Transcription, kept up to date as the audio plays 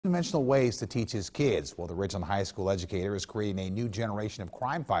Unconventional ways to teach his kids. Well, the Ridgeland High School educator is creating a new generation of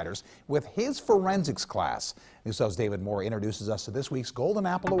crime fighters with his forensics class. News's David Moore introduces us to this week's Golden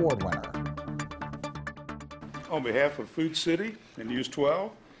Apple Award winner. On behalf of Food City and News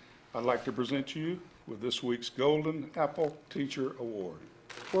 12, I'd like to present you with this week's Golden Apple Teacher Award.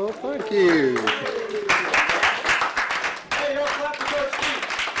 Well, thank you.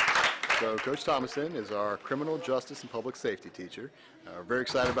 So Coach Thomison is our criminal justice and public safety teacher. We're very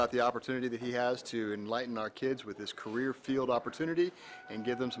excited about the opportunity that he has to enlighten our kids with this career field opportunity and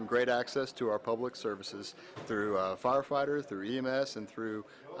give them some great access to our public services through firefighters, through EMS, and through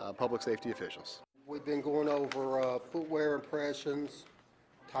public safety officials. We've been going over footwear impressions,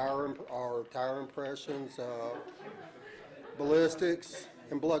 tire impressions, ballistics,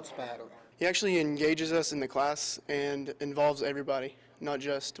 and blood spatter. He actually engages us in the class and involves everybody, not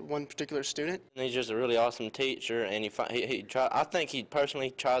just one particular student. He's just a really awesome teacher, and I think he personally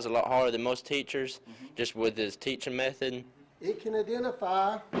tries a lot harder than most teachers, just with his teaching method. It can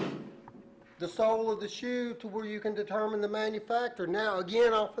identify the sole of the shoe to where you can determine the manufacturer. Now,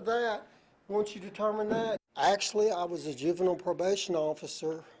 again, off of that, once you determine that. Actually, I was a juvenile probation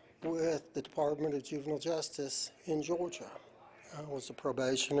officer with the Department of Juvenile Justice in Georgia. I was a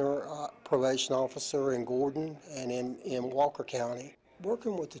probation officer in Gordon and in Walker County.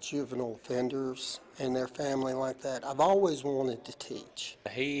 Working with the juvenile offenders and their family like that, I've always wanted to teach.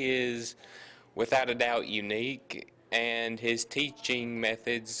 He is without a doubt unique, and his teaching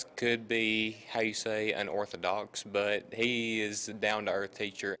methods could be, how you say, unorthodox, but he is a down-to-earth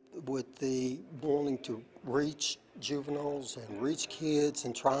teacher. With the wanting to reach juveniles and reach kids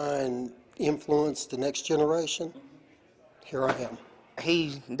and try and influence the next generation, here I am.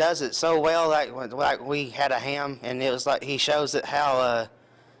 He does it so well, like we had a ham, and it was like he shows it how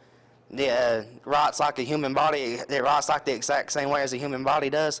the rots like a human body. It rots like the exact same way as a human body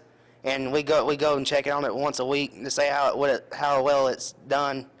does, and we go and check it on it once a week to say how well it's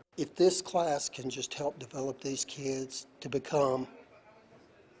done. If this class can just help develop these kids to become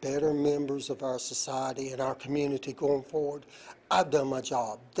better members of our society and our community going forward, I've done my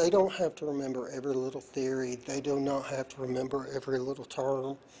job. They don't have to remember every little theory. They do not have to remember every little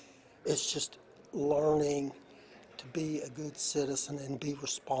term. It's just learning to be a good citizen and be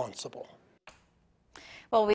responsible.